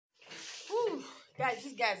Guys,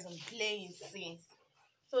 this guy has been playing since.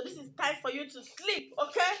 So this is time for you to sleep,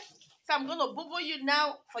 okay? So I'm gonna bubble you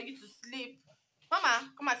now for you to sleep.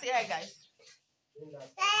 Mama, come and say hi, guys.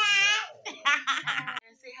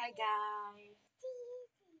 Say hi, guys.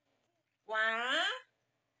 One.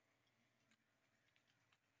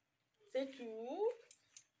 Say two.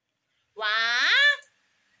 One.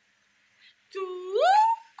 Two.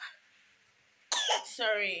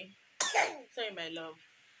 Sorry, my love.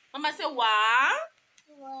 Mama, say one.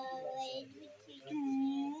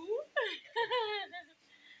 Two.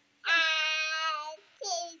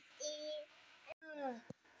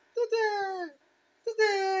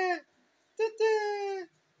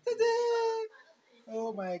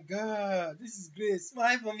 Oh my God, this is great.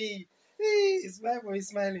 Smile for me. Hey, smile for me,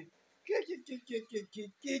 smiling. Kid.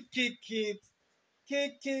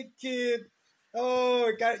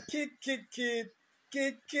 Oh, got kid.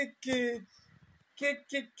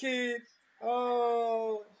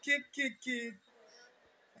 Oh, kid.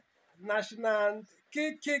 National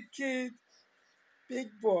kid. Big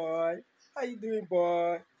boy. How you doing,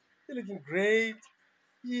 boy? You're looking great.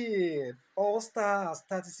 Yeah, all stars,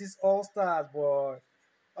 36 all stars, boy.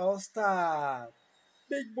 All stars.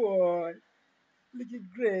 Big boy, looking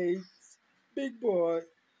great. Big boy,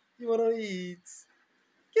 you wanna eat?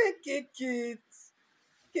 Cake, kid.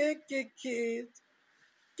 Cake, kid.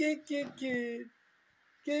 Cake, kid.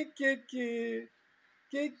 Cake, kid.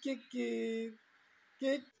 Cake, kid.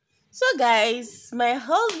 Cake. So guys, my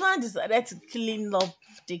husband decided to clean up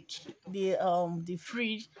the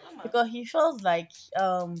fridge because he feels like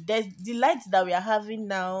there's the light that we are having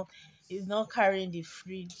now is not carrying the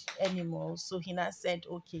fridge anymore. So he now said,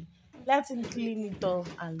 okay, let him clean it up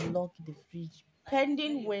and lock the fridge.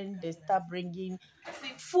 Pending when they start bringing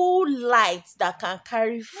full lights that can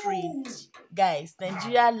carry fridge. Guys,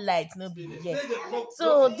 Nigeria light no be here.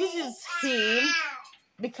 So this is him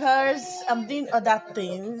because I'm doing other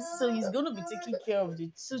things. So he's going to be taking care of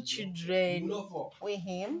the two children with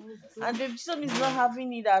him. And the son is not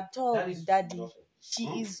having it at all with daddy. She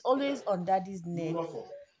is always on daddy's neck.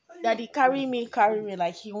 Daddy, carry me.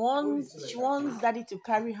 Like she wants daddy to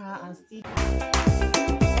carry her and still.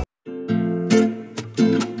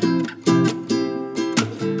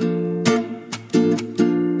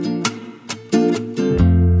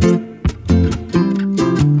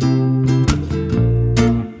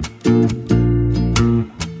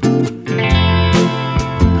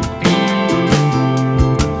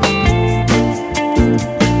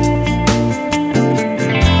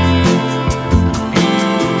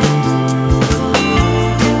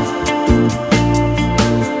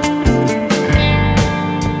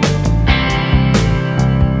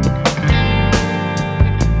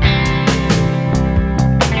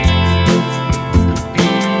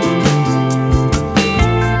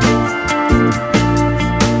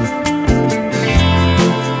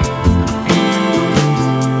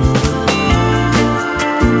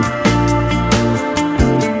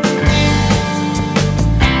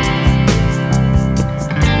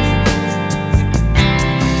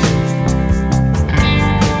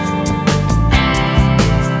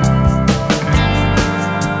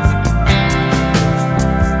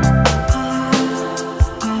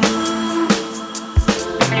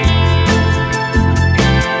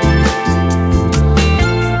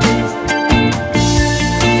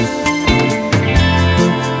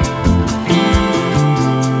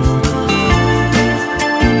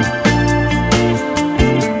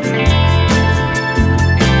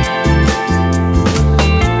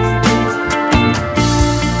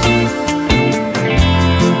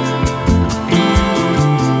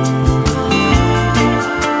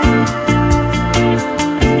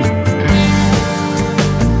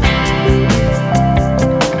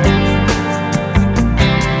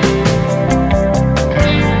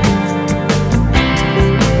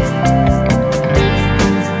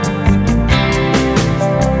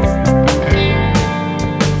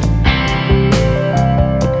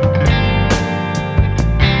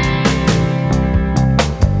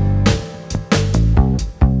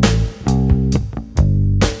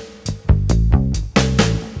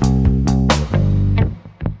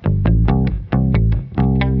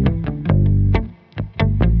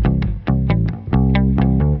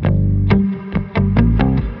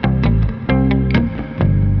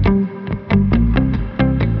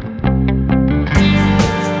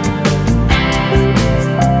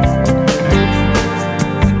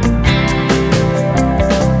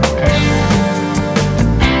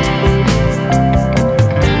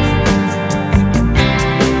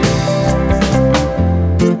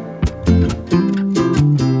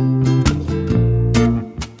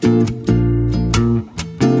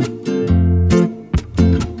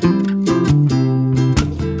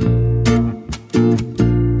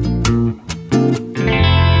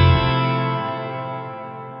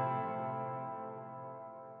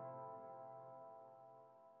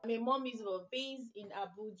 mommies were based in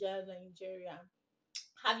Abuja, Nigeria.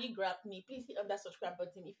 Have you grabbed me? Please hit on that subscribe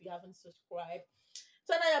button if you haven't subscribed.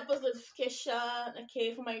 Turn on your post notification.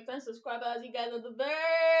 Okay, for my return subscribers, you guys are the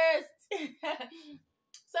best.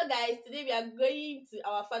 So, guys, today we are going to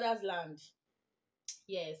our father's land.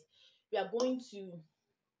 Yes, we are going to.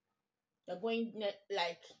 We are going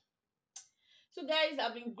like. So, guys,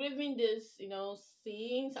 I've been graving this,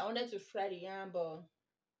 since I wanted to fry the yam, but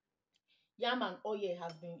yam and oil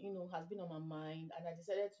has been on my mind, and I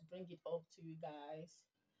decided to bring it up to you guys.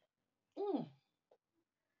 Mm.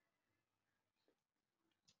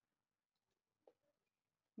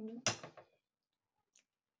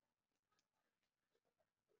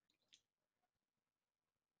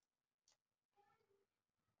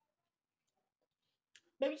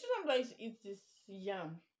 Baby, she's not going to eat this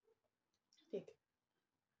yam. Take.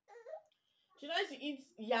 She likes to eat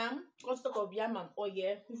yam, stock of yam and oil,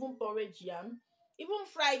 even porridge yam, even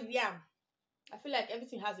fried yam. I feel like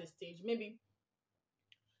everything has a stage. Maybe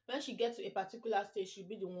when she gets to a particular stage, she'll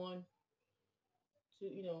be the one to.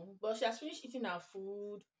 But she has finished eating her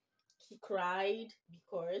food. She cried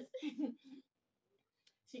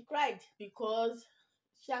because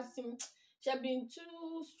she has been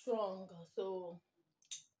too strong. So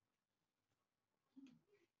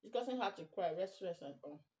it's causing her to cry. Rest, and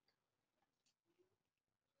all.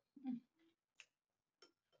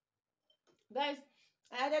 Guys,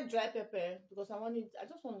 I added dry pepper because I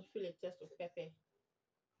just want to feel a taste of pepper.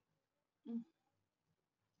 Mm.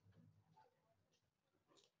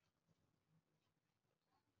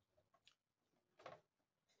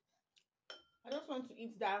 I just want to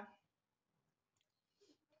eat that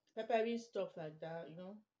peppery stuff like that.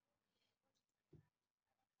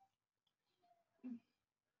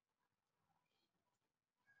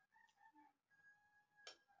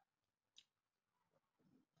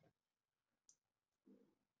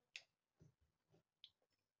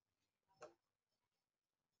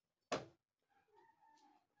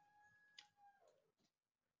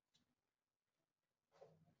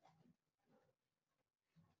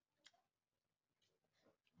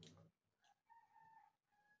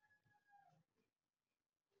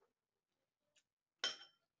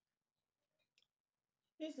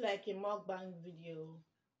 It's like a mukbang video.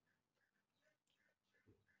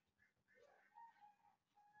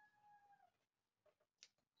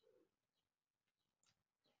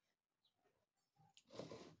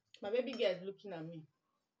 My baby girl is looking at me.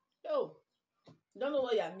 Yo, you don't know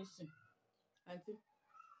what you're missing, auntie.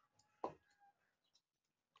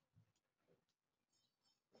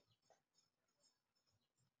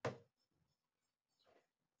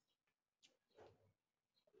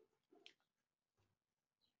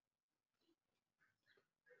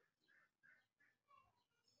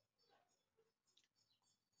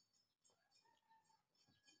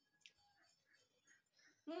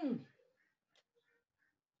 Hmm.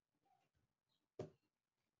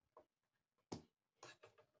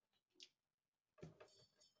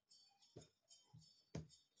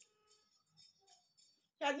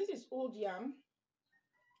 Yeah, this is old yam,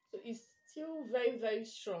 so it's still very, very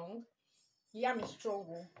strong. Yam is strong,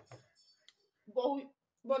 oh.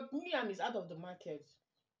 but new yam is out of the market.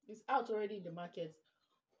 It's out already in the market,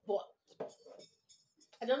 but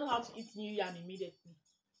I don't know how to eat new yam immediately.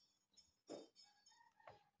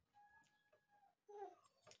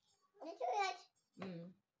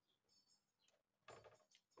 Mm.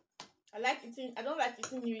 I don't like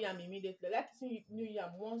eating new yam immediately. I like eating new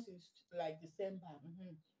yam once it's like December.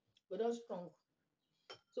 But that's strong.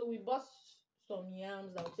 So we bought some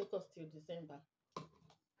yams that will take us till December.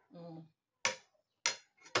 Mm.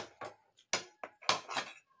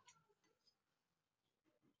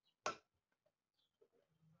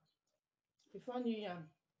 Before new yam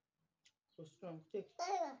was strong. Take.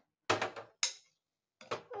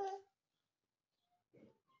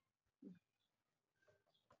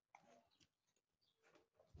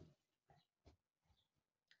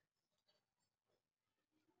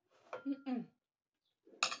 Mm-mm.